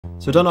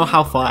So I don't know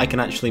how far I can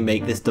actually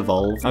make this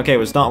devolve. Okay,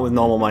 we're starting with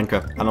normal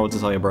Minecraft. I know what to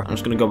tell you, bro. I'm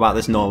just gonna go about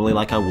this normally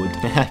like I would.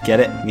 Get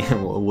it? Yeah,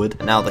 I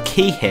would. Now, the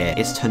key here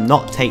is to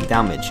not take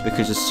damage,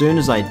 because as soon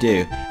as I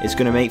do, it's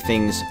gonna make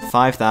things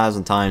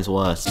 5,000 times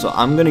worse. So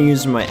I'm gonna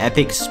use my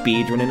epic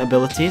speedrunning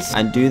abilities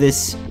and do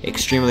this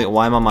extremely...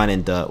 Why am I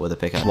mining dirt with a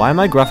pickaxe? Why are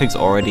my graphics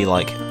already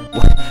like...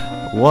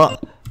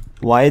 What?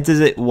 Why does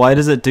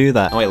it do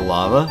that? Oh wait,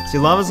 lava? See,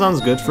 lava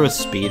sounds good for a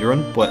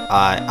speedrun, but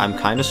I'm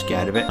kind of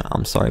scared of it.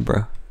 I'm sorry,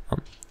 bro.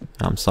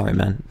 I'm sorry,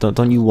 man.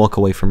 Don't you walk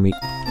away from me.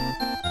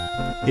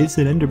 It's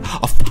an ender...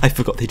 Oh, I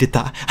forgot they did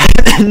that.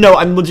 No,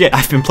 I'm legit.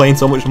 I've been playing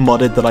so much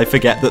modded that I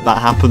forget that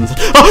happens.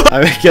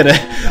 I'm gonna...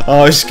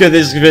 Oh,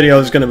 this video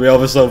is gonna be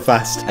over so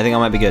fast. I think I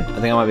might be good.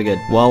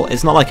 Well,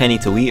 it's not like I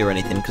need to eat or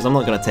anything, because I'm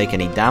not gonna take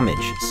any damage,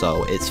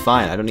 so it's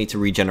fine. I don't need to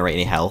regenerate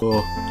any health.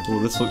 Oh,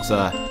 this looks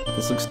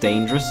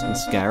dangerous and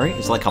scary.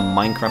 It's like a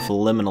Minecraft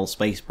liminal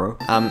space, bro.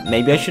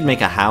 Maybe I should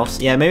make a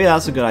house. Yeah, maybe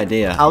that's a good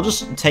idea. I'll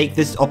just take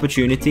this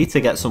opportunity to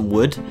get some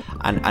wood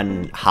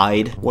and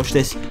hide. Watch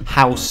this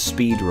house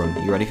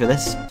speedrun. You ready for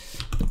this?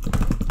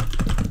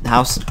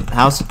 House.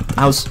 I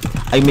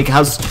make a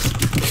house.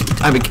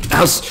 I make the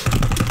house.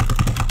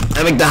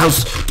 I make the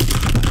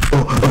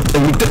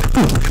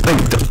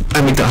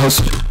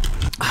house.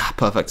 Ah,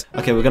 perfect.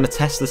 Okay, we're gonna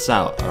test this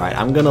out. All right,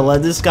 I'm gonna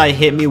let this guy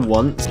hit me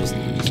once. Just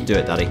do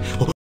it, daddy.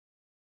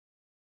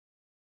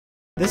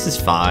 This is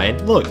fine.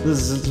 Look,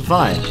 this is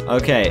fine.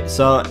 Okay,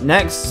 so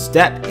next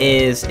step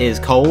is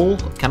coal.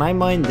 Can I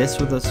mine this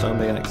with a stone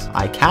pickaxe?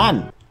 I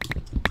can.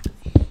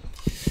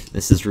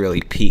 This is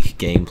really peak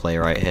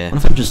gameplay right here.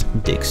 What if I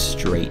just dig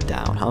straight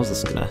down? How's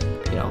this gonna,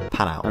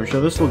 pan out? I'm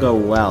sure this will go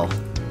well.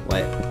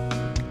 Wait.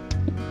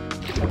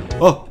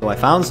 Oh, I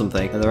found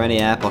something. Are there any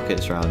air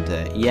pockets around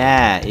here?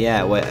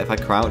 Yeah. Wait, if I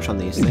crouch on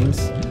these things?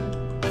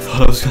 I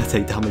thought I was gonna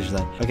take damage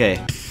then. Okay.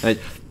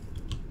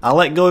 I'll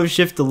let go of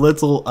shift a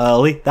little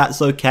early.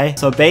 That's okay.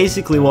 So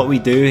basically what we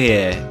do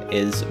here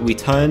is we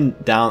turn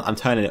down... I'm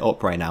turning it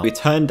up right now. We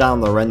turn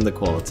down the render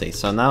quality.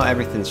 So now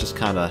everything's just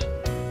kind of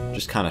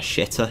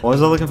shitter. What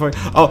was I looking for?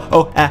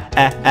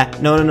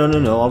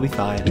 No, I'll be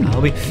fine.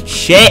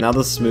 Shit! Now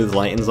the smooth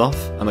lighting's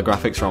off and the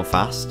graphics are on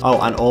fast.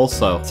 Oh, and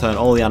also turn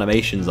all the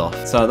animations off.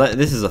 So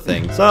this is a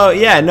thing. So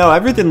yeah, no,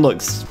 everything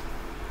looks...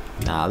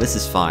 Nah, this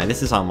is fine.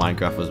 This is how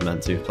Minecraft was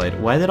meant to be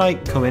played. Where did I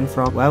come in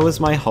from? Where was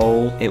my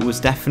hole? It was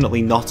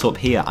definitely not up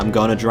here. I'm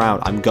gonna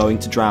drown. I'm going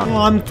to drown. Oh,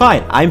 I'm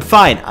fine. I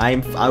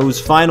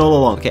was fine all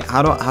along. Okay,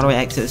 how do I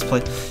exit this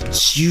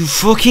place? You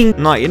fucking...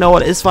 No, you know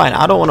what? It's fine.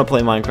 I don't want to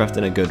play Minecraft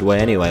in a good way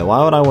anyway.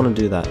 Why would I want to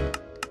do that?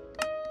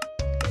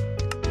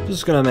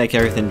 Just gonna make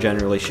everything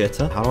generally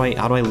shitter. How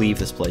do I leave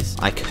this place?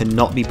 I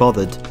cannot be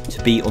bothered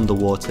to be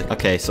underwater.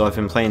 Okay, so I've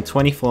been playing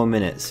 24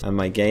 minutes and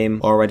my game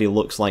already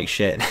looks like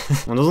shit.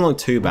 It doesn't look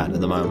too bad at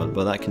the moment,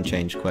 but that can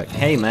change quick.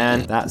 Hey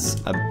man,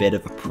 that's a bit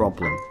of a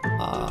problem.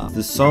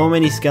 There's so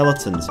many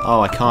skeletons.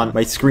 Oh, I can't.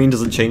 My screen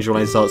doesn't change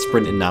when I start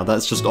sprinting now.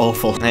 That's just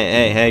awful.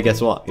 Hey,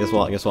 guess what?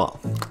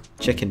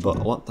 Chicken butt.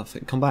 What the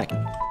fuck? Come back.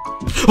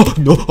 Oh,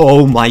 no.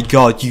 Oh my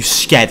god, you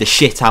scared the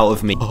shit out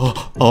of me.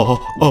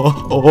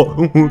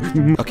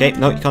 Okay,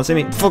 no, you can't see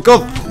me. Fuck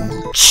off.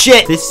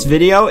 Shit! This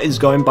video is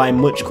going by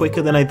much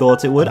quicker than I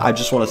thought it would. I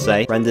just want to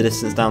say, render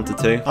distance down to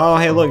 2. Oh,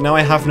 hey, look, now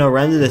I have no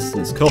render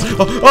distance. Cool.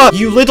 Oh,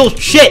 you little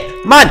shit!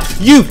 Man,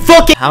 you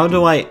fucking... How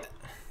do I...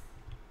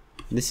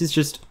 This is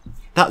just...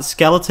 That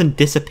skeleton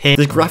disappeared.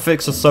 The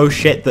graphics are so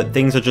shit that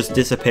things are just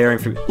disappearing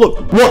from... Look,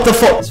 what the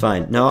fuck? It's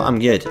fine. No, I'm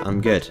good.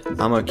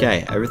 I'm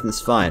okay.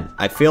 Everything's fine.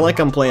 I feel like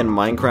I'm playing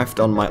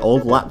Minecraft on my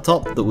old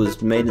laptop that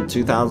was made in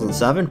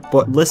 2007.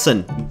 But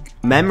listen,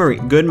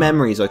 good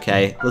memories,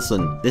 okay?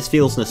 Listen, this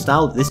feels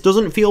nostalgic. This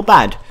doesn't feel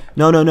bad.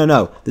 No.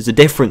 There's a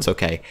difference,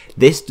 okay?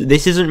 This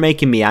isn't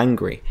making me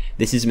angry.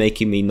 This is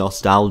making me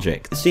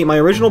nostalgic. See, my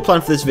original plan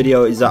for this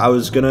video is that I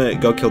was gonna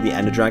go kill the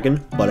Ender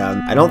Dragon, but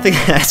I don't think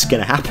that's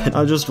gonna happen.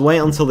 I'll just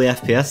wait until the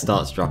FPS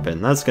starts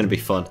dropping. That's gonna be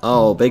fun.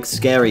 Oh, big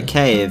scary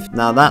cave.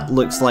 Now that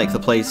looks like the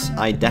place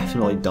I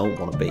definitely don't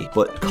want to be.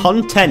 But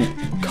content,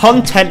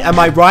 am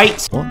I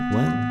right? What?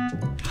 Where?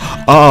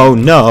 Oh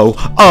no!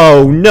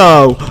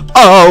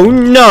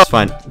 It's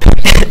fine.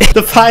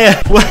 The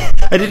fire.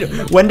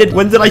 When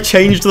did I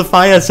change the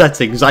fire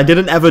settings? I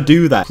didn't ever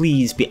do that.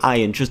 Please be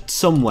iron just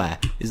somewhere.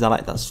 Is that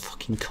like... That's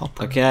fucking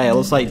copper. Okay, it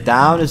looks like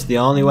down is the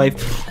only way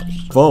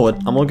forward.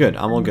 I'm all good.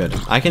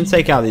 I can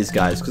take out these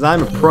guys because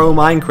I'm a pro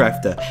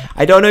Minecrafter.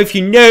 I don't know if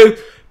you knew,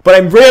 but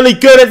I'm really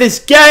good at this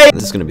game.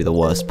 This is gonna be the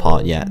worst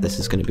part yet. This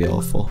is gonna be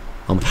awful.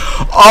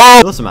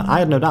 Oh! Listen, man, I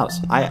had no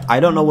doubts. I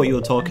don't know what you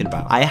were talking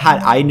about. I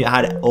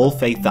had all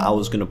faith that I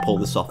was gonna pull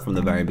this off from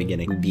the very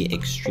beginning. Be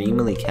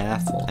extremely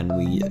careful, and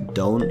we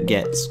don't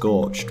get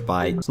scorched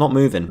by... It's not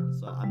moving,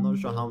 so I'm not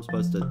sure how I'm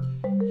supposed to...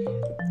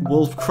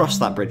 We'll cross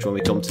that bridge when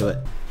we come to it.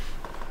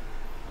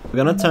 We're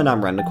gonna turn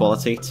down render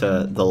quality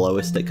to the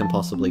lowest it can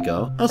possibly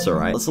go. That's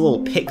alright. It's a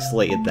little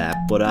pixelated there,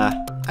 but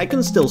I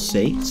can still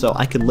see, so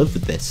I can live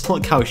with this.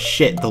 Look how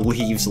shit the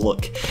leaves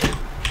look.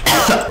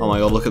 Oh my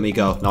god, look at me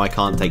go. Now I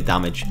can't take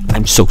damage.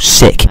 I'm so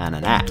sick. And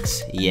an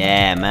axe.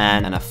 Yeah,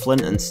 man. And a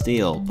flint and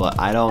steel. But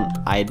I don't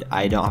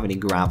have any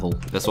gravel.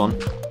 This one?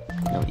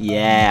 No.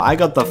 Yeah, I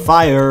got the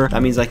fire.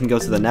 That means I can go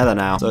to the nether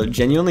now. So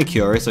genuinely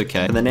curious,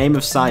 okay. In the name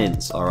of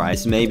science, alright.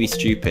 This may be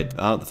stupid.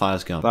 Oh, the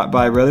fire's gone. But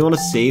I really want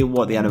to see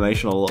what the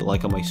animation will look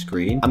like on my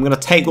screen. I'm gonna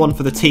take one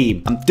for the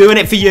team. I'm doing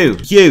it for you.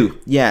 You.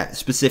 Yeah,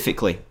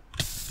 specifically.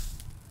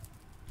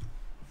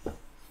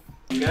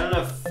 I'm getting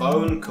a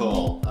phone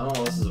call. I don't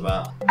know what this is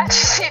about. I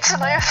just need to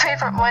know your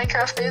favorite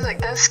Minecraft music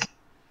disc.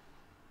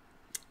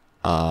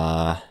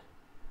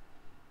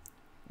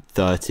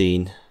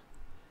 13.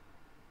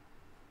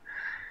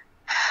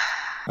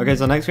 Okay,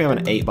 so next we have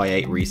an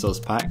 8x8 resource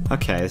pack.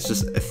 Okay,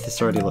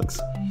 this already looks...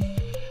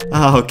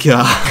 Oh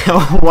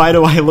god, why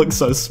do I look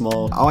so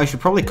small? Oh, I should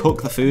probably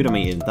cook the food I'm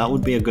eating. That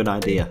would be a good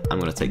idea. I'm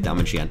gonna take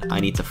damage again. I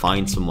need to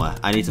find somewhere.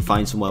 I need to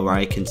find somewhere where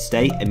I can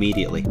stay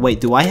immediately. Wait,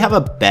 do I have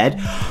a bed?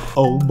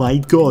 Oh my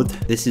god.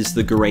 This is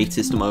the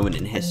greatest moment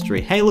in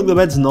history. Hey, look, the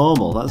bed's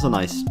normal. That's a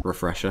nice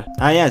refresher.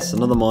 Ah yes,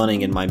 another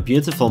morning in my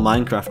beautiful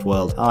Minecraft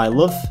world. Oh, I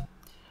love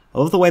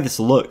the way this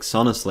looks,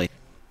 honestly.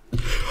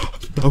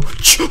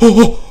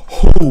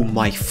 Oh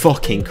my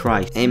fucking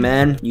Christ. Hey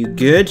man, you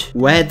good?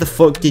 Where the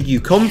fuck did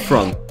you come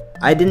from?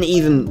 I didn't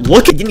even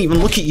look at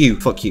you.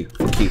 Fuck you.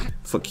 Fuck you.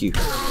 Fuck you.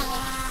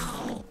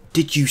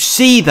 Did you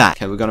see that?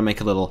 Okay, we're gonna make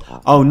a little...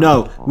 Oh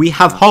no, we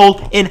have hole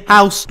in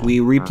house.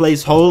 We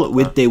replace hole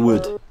with the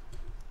wood.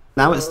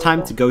 Now it's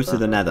time to go to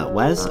the nether.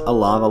 Where's a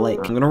lava lake?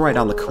 I'm gonna write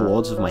down the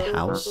coordinates of my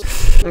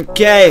house.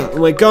 Okay,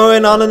 we're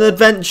going on an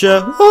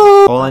adventure.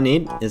 Woo! All I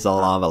need is a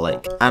lava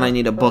lake. And I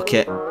need a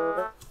bucket.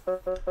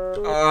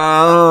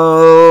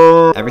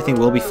 Oh. Everything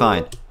will be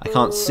fine. I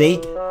can't see.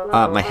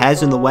 My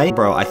hair's in the way.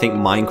 Bro, I think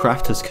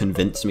Minecraft has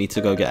convinced me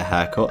to go get a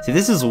haircut. See,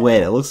 this is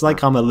weird. It looks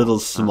like I'm a little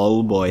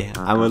small boy.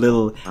 I'm a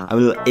little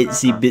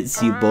itsy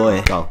bitsy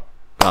boy. Go,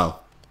 go,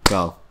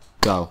 go,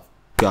 go,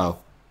 go,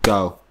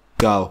 go,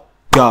 go,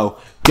 go,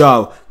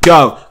 go,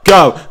 go,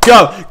 go,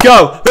 go,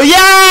 go.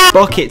 Yeah!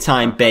 Bucket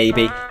time,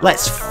 baby.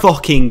 Let's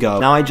fucking go.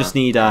 Now I just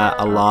need a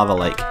lava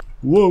lake.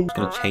 Whoa. Just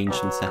gonna change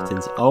some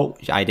settings. Oh,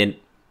 I didn't.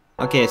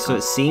 Okay, so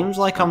it seems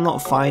like I'm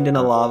not finding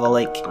a lava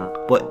lake,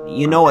 but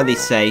you know what they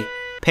say,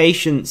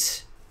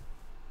 patience.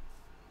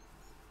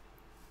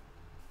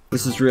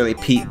 This is really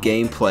peak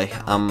gameplay.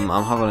 I'm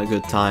having a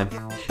good time.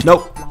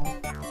 Nope.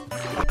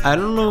 I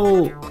don't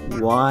know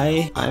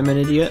why I'm an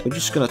idiot. We're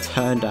just gonna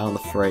turn down the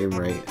frame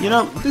rate. You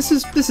know, this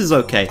is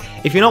okay.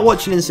 If you're not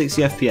watching in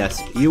 60 FPS,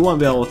 you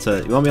won't be able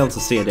to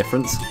see a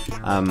difference.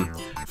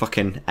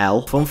 Fucking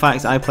L. Fun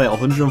fact, I play at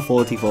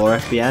 144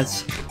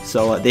 FPS,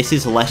 so this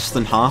is less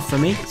than half for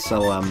me.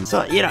 So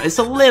you know, it's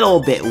a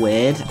little bit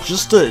weird.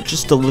 Just a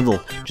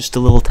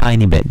little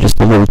tiny bit.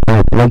 Just a little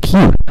tiny, like you,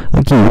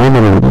 you're a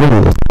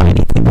little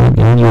tiny thing.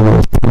 You're a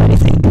little tiny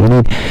thing.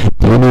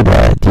 Do you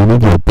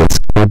need your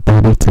Discord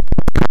buddy to?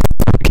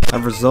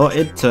 I've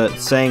resorted to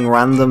saying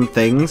random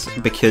things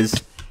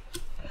because.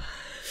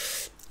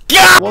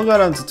 We'll go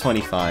down to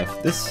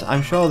 25.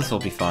 I'm sure this will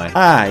be fine.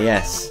 Ah,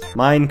 yes,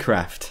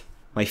 Minecraft.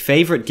 My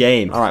favorite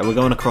game. Alright, we're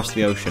going across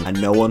the ocean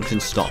and no one can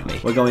stop me.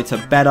 We're going to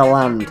better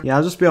land. Yeah,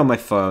 I'll just be on my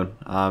phone.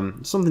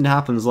 If something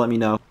happens, let me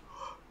know.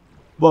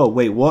 Whoa,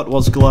 wait, what?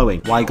 What's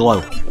glowing? Why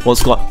glow?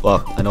 What's glow?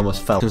 Oh, I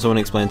almost fell. Can someone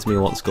explain to me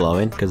what's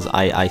glowing? Because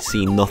I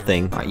see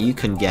nothing. Alright, you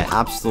can get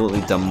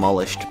absolutely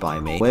demolished by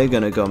me. We're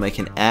gonna go make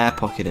an air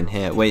pocket in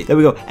here. Wait, there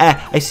we go.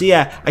 Air! I see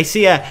air! I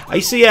see air!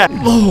 I see air!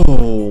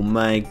 Oh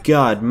my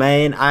god,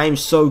 man. I'm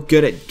so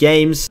good at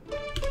games.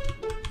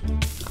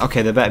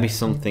 Okay, there better be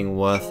something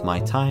worth my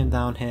time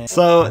down here.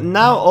 So,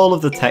 now all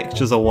of the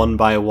textures are one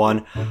by one.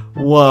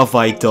 What have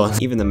I done?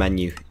 Even the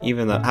menu.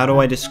 How do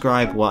I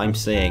describe what I'm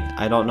seeing?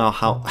 I don't know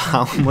how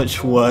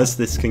much worse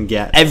this can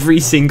get.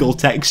 Every single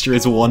texture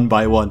is one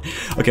by one.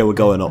 Okay, we're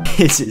going up.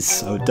 This is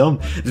so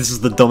dumb. This is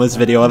the dumbest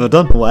video I've ever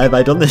done. Why have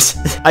I done this?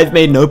 I've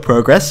made no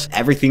progress.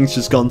 Everything's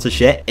just gone to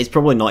shit. It's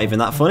probably not even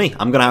that funny.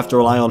 I'm gonna have to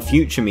rely on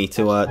future me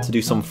to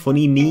do some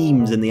funny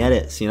memes in the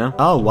edits, you know?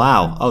 Oh,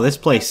 wow. Oh, this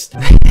place...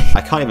 I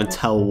can't even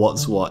tell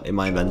what's what in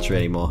my inventory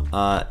anymore.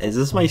 Is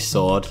this my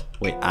sword?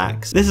 Wait,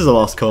 axe. This is a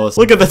lost cause.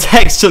 Look at the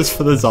textures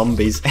for the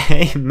zombies.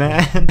 Hey,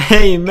 man.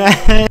 Hey,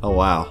 man. Oh,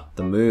 wow.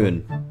 The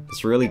moon.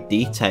 It's really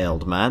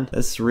detailed, man.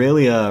 It's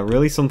really,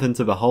 really something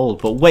to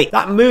behold. But wait,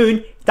 that moon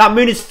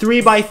is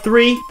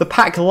 3x3. The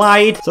pack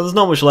lied. So there's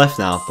not much left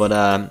now, but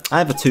I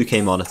have a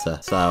 2K monitor.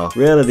 So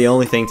really the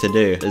only thing to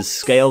do is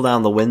scale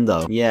down the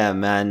window. Yeah,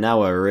 man,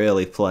 now we're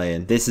really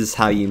playing. This is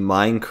how you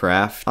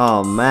Minecraft.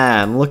 Oh,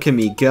 man, look at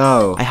me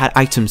go. I had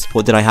items.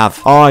 What did I have?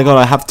 Oh my god,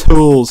 I have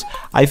tools.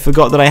 I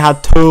forgot that I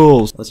had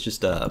tools. Let's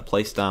just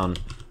place down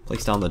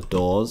the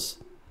doors.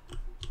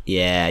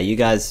 Yeah, you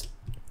guys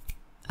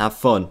have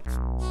fun.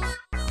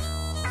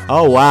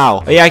 Oh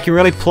wow. Oh yeah, I can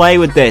really play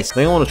with this. I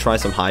think I want to try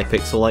some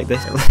Hypixel like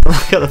this.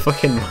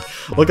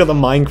 Look at the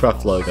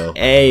Minecraft logo.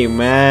 Hey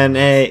man,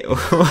 hey.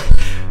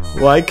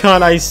 Why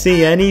can't I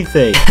see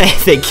anything? I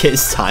think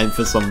it's time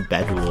for some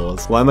bed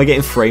wars. Why am I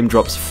getting frame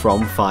drops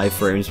from 5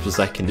 frames per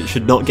second? It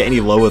should not get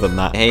any lower than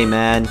that. Hey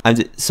man,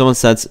 someone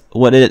said,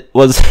 what did it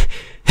was?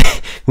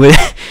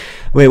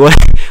 Wait,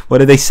 what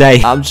did they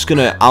say?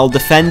 I'll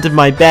defend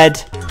my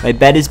bed. My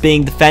bed is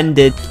being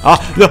defended. Ah,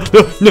 no,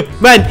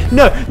 man,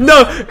 no.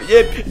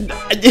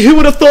 Who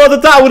would have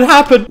thought that would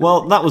happen?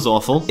 Well, that was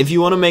awful. If you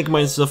want to make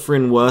my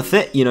suffering worth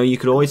it, you know, you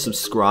could always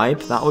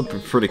subscribe. That would be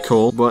pretty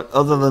cool. But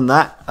other than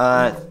that,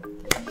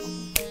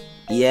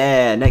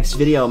 yeah, next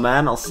video,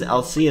 man. I'll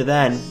see you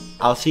then.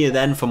 I'll see you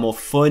then for more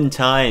fun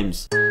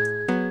times.